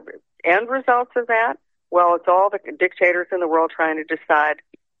 what are the end results of that? Well, it's all the dictators in the world trying to decide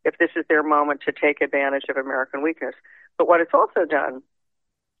if this is their moment to take advantage of American weakness. But what it's also done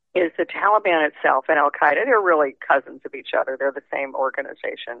is the Taliban itself and Al-Qaeda, they're really cousins of each other. They're the same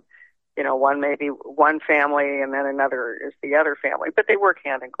organization. You know, one may be one family and then another is the other family, but they work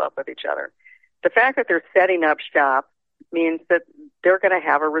hand in glove with each other. The fact that they're setting up shop means that they're going to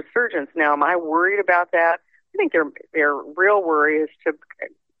have a resurgence. Now, am I worried about that? I think their real worry is to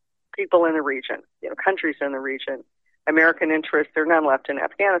people in the region, you know, countries in the region. American interests, there are none left in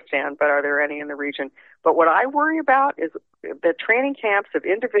Afghanistan, but are there any in the region? But what I worry about is the training camps of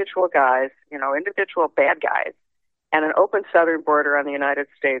individual guys, you know, individual bad guys, and an open southern border on the United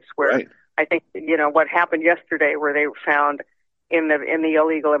States where right. I think, you know, what happened yesterday where they found in the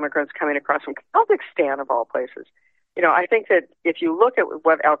illegal immigrants coming across from Kazakhstan, of all places. You know, I think that if you look at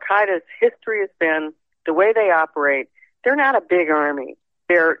what Al-Qaeda's history has been, the way they operate, they're not a big army.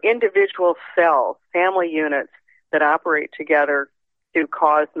 They're individual cells, family units that operate together to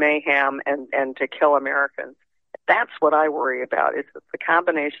cause mayhem and to kill Americans. That's what I worry about, is the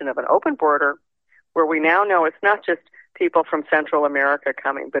combination of an open border where we now know it's not just people from Central America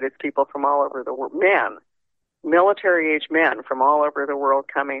coming, but it's people from all over the world, men, military-age men from all over the world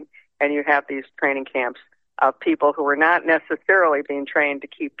coming, and you have these training camps of people who are not necessarily being trained to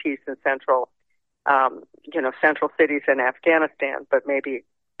keep peace in central cities in Afghanistan, but maybe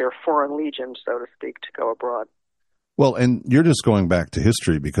they're foreign legions, so to speak, to go abroad. Well, and you're just going back to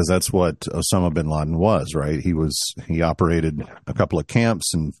history because that's what Osama bin Laden was, right? He operated a couple of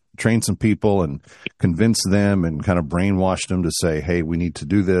camps and trained some people and convinced them and kind of brainwashed them to say, hey, we need to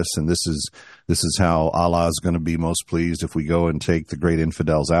do this, and this is how Allah is going to be most pleased if we go and take the great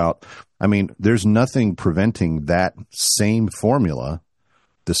infidels out. I mean, there's nothing preventing that same formula,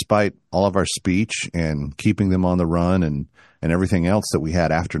 despite all of our speech and keeping them on the run and everything else that we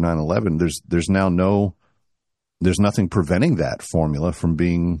had after 9/11. There's nothing preventing that formula from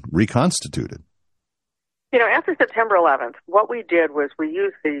being reconstituted. You know, after September 11th, what we did was we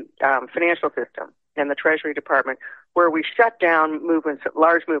used the financial system and the Treasury Department where we shut down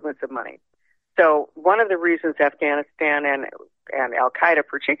large movements of money. So one of the reasons Afghanistan and Al-Qaeda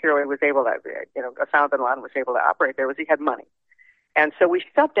particularly was able to, Osama bin Laden was able to operate there was he had money. And so we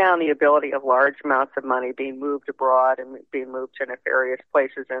shut down the ability of large amounts of money being moved abroad and being moved to nefarious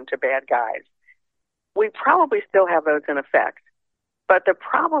places and to bad guys. We probably still have those in effect. But the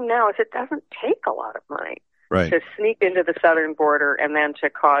problem now is it doesn't take a lot of money to sneak into the southern border and then to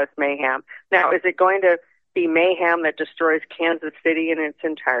cause mayhem. Now, is it going to be mayhem that destroys Kansas City in its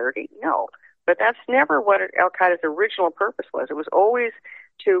entirety? No. But that's never what Al-Qaeda's original purpose was. It was always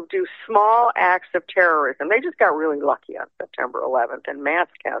to do small acts of terrorism. They just got really lucky on September 11th and mass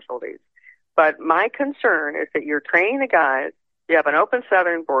casualties. But my concern is that you're training the guys. You have an open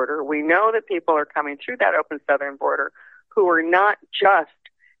southern border. We know that people are coming through that open southern border who are not just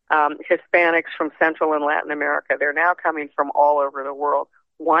Hispanics from Central and Latin America. They're now coming from all over the world.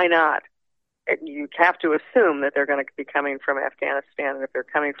 Why not? You have to assume that they're going to be coming from Afghanistan. And if they're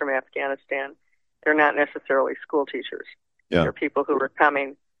coming from Afghanistan, they're not necessarily school teachers. Yeah. They're people who are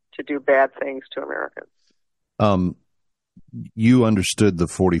coming to do bad things to Americans. You understood the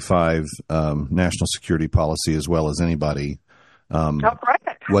 45 national security policy as well as anybody.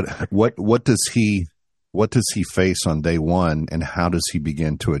 What does he face on day one, and how does he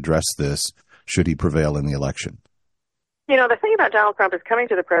begin to address this should he prevail in the election? You know, the thing about Donald Trump is coming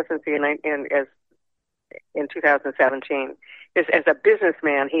to the presidency in 2017 is, as a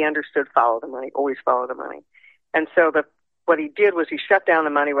businessman, he understood follow the money, always follow the money. And so what he did was he shut down the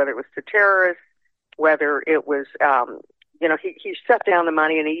money, whether it was to terrorists, whether it was, he shut down the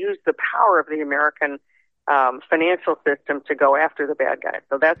money, and he used the power of the American financial system to go after the bad guys.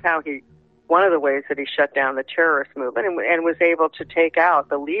 So that's how one of the ways that he shut down the terrorist movement and was able to take out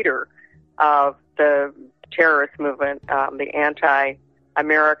the leader of the terrorist movement, the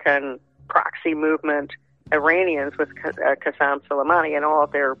anti-American proxy movement, Iranians with Qasem Soleimani and all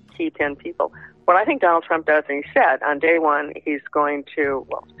of their key 10 people. What I think Donald Trump does, and he said on day one, he's going to,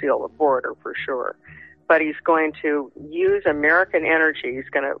 seal the border for sure, but he's going to use American energy. He's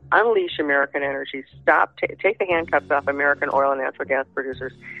going to unleash American energy, take the handcuffs off American oil and natural gas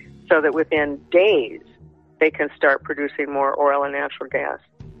producers so that within days they can start producing more oil and natural gas.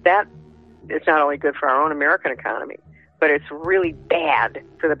 that is not only good for our own American economy, but it's really bad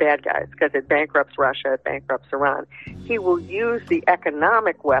for the bad guys because it bankrupts Russia, it bankrupts Iran. He will use the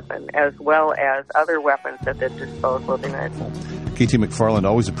economic weapon as well as other weapons at the disposal of the United States. KT McFarland,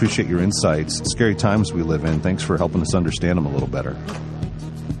 always appreciate your insights. Scary times we live in. Thanks for helping us understand them a little better.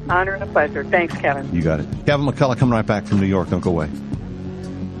 Honor and a pleasure. Thanks, Kevin. You got it. Kevin McCullough coming right back from New York. Don't go away.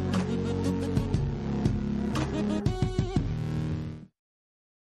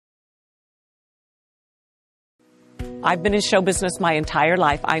 I've been in show business my entire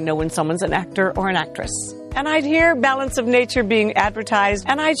life. I know when someone's an actor or an actress. And I'd hear Balance of Nature being advertised,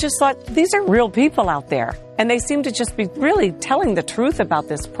 and I just thought, these are real people out there. And they seem to just be really telling the truth about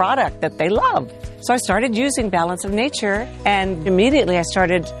this product that they love. So I started using Balance of Nature, and immediately I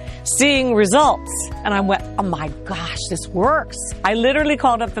started seeing results. And I went, oh my gosh, this works. I literally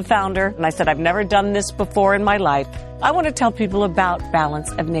called up the founder, and I said, I've never done this before in my life. I want to tell people about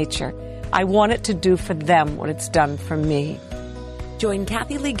Balance of Nature. I want it to do for them what it's done for me. Join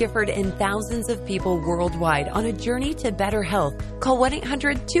Kathy Lee Gifford and thousands of people worldwide on a journey to better health. Call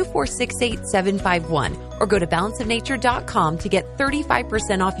 1-800-246-8751 or go to balanceofnature.com to get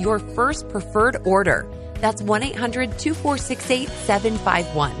 35% off your first preferred order. That's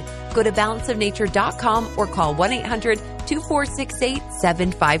 1-800-246-8751. Go to balanceofnature.com or call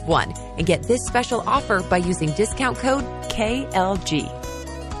 1-800-246-8751 and get this special offer by using discount code KLG.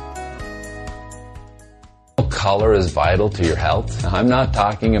 Color is vital to your health. I'm not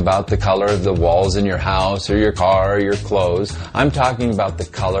talking about the color of the walls in your house or your car or your clothes. I'm talking about the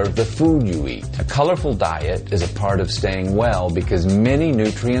color of the food you eat. A colorful diet is a part of staying well because many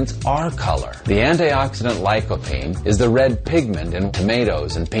nutrients are color. The antioxidant lycopene is the red pigment in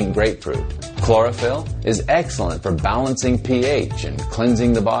tomatoes and pink grapefruit. Chlorophyll is excellent for balancing pH and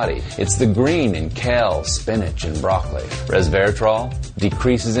cleansing the body. It's the green in kale, spinach, and broccoli. Resveratrol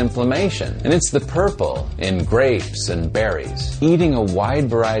decreases inflammation, and it's the purple in grapes and berries. Eating a wide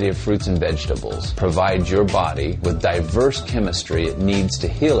variety of fruits and vegetables provides your body with diverse chemistry it needs to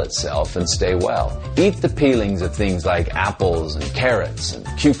heal itself and stay well. Eat the peelings of things like apples and carrots and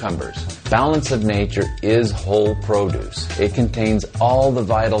cucumbers. Balance of Nature is whole produce. It contains all the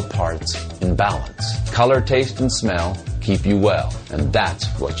vital parts in balance. Color, taste, and smell keep you well, and that's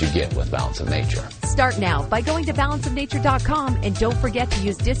what you get with Balance of Nature. Start now by going to balanceofnature.com and don't forget to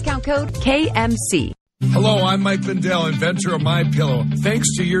use discount code KMC. Hello, I'm Mike Lindell, inventor of MyPillow. Thanks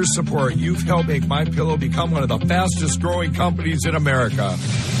to your support, you've helped make MyPillow become one of the fastest growing companies in America.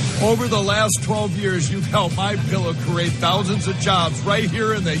 Over the last 12 years, you've helped MyPillow create thousands of jobs right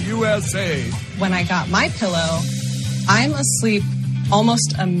here in the USA. When I got MyPillow, I'm asleep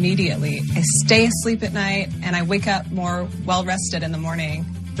almost immediately. I stay asleep at night, and I wake up more well-rested in the morning.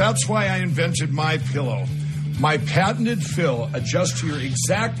 That's why I invented MyPillow. My patented fill adjusts to your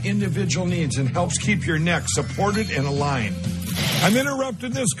exact individual needs and helps keep your neck supported and aligned. I'm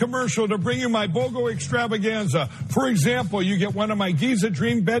interrupting this commercial to bring you my BOGO extravaganza. For example, you get one of my Giza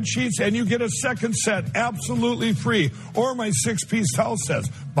Dream bed sheets and you get a second set absolutely free. Or my 6-piece towel sets.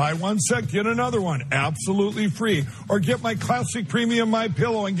 Buy one set, get another one absolutely free. Or get my classic premium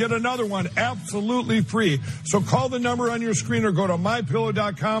MyPillow and get another one absolutely free. So call the number on your screen or go to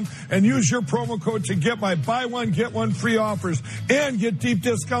MyPillow.com and use your promo code to get my buy one, get one free offers and get deep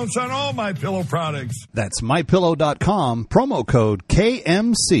discounts on all MyPillow products. That's MyPillow.com, promo code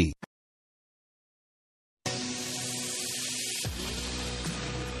KMC.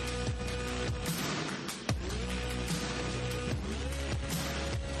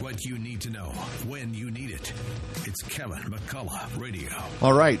 What you need to know when you need it. It's Kevin McCullough Radio.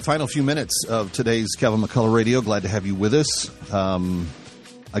 All right, final few minutes of today's Kevin McCullough Radio. Glad to have you with us.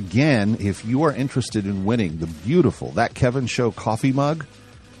 Again, if you are interested in winning the beautiful That Kevin Show coffee mug,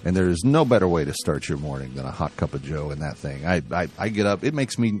 and there's no better way to start your morning than a hot cup of Joe in that thing. I get up. It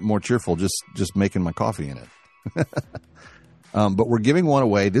makes me more cheerful just making my coffee in it. But we're giving one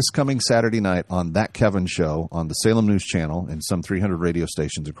away this coming Saturday night on That Kevin Show on the Salem News Channel and some 300 radio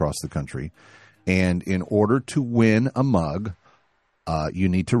stations across the country. And in order to win a mug, you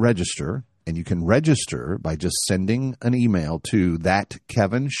need to register. And you can register by just sending an email to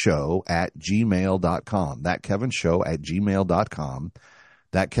thatkevinshow@gmail.com. Thatkevinshow@gmail.com.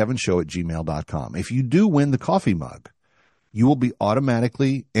 Thatkevinshow@gmail.com. If you do win the coffee mug, you will be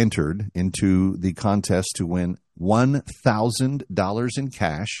automatically entered into the contest to win $1,000 in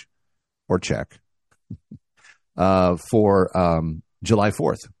cash or check for July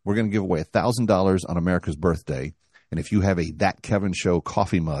 4th. We're going to give away $1,000 on America's birthday. And if you have a That Kevin Show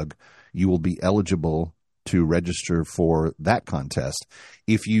coffee mug, you will be eligible to register for that contest.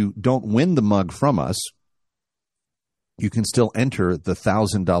 If you don't win the mug from us, you can still enter the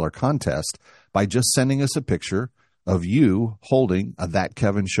 $1,000 contest by just sending us a picture of you holding a That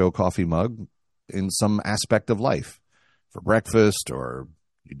Kevin Show coffee mug in some aspect of life, for breakfast, or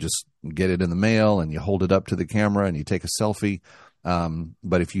you just get it in the mail and you hold it up to the camera and you take a selfie.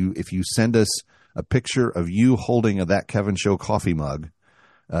 But if you send us a picture of you holding a That Kevin Show coffee mug,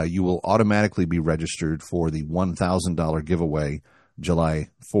 you will automatically be registered for the $1,000 giveaway July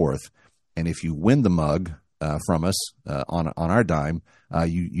 4th. And if you win the mug from us on our dime,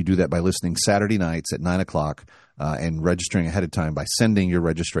 you do that by listening Saturday nights at 9 o'clock and registering ahead of time by sending your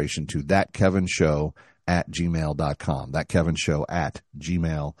registration to thatkevinshow@gmail.com.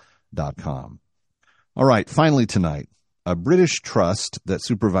 thatkevinshow@gmail.com. All right, finally tonight, a British trust that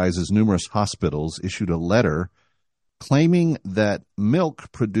supervises numerous hospitals issued a letter claiming that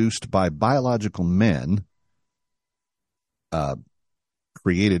milk produced by biological men,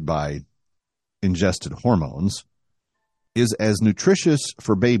 created by ingested hormones, is as nutritious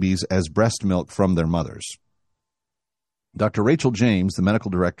for babies as breast milk from their mothers. Dr. Rachel James, the medical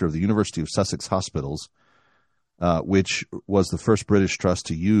director of the University of Sussex Hospitals, which was the first British trust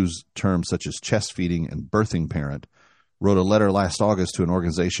to use terms such as chest feeding and birthing parent, wrote a letter last August to an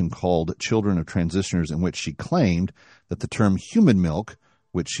organization called Children of Transitioners, in which she claimed that the term human milk,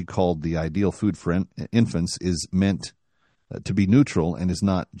 which she called the ideal food for infants, is meant to be neutral and is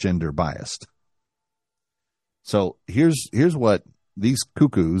not gender biased. So here's what these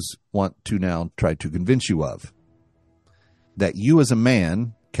cuckoos want to now try to convince you of: that you as a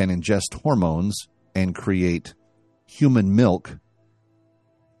man can ingest hormones and create human milk,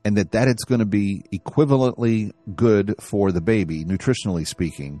 and that it's going to be equivalently good for the baby, nutritionally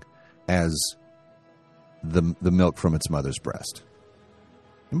speaking, as the milk from its mother's breast.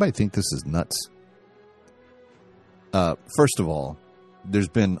 Anybody think this is nuts? First of all, there's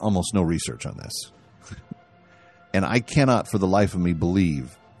been almost no research on this. And I cannot for the life of me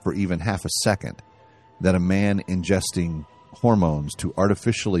believe for even half a second that a man ingesting hormones to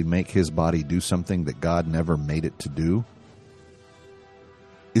artificially make his body do something that God never made it to do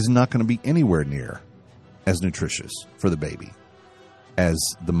is not going to be anywhere near as nutritious for the baby as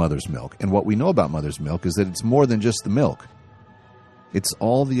the mother's milk. And what we know about mother's milk is that it's more than just the milk. It's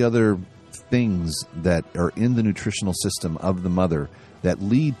all the other things that are in the nutritional system of the mother that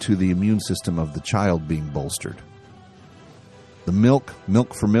lead to the immune system of the child being bolstered. The milk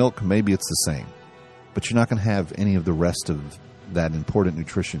for milk, maybe it's the same, but you're not going to have any of the rest of that important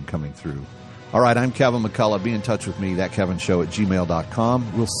nutrition coming through. All right, I'm Kevin McCullough. Be in touch with me,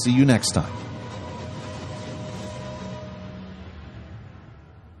 thatkevinshow@gmail.com. We'll see you next time.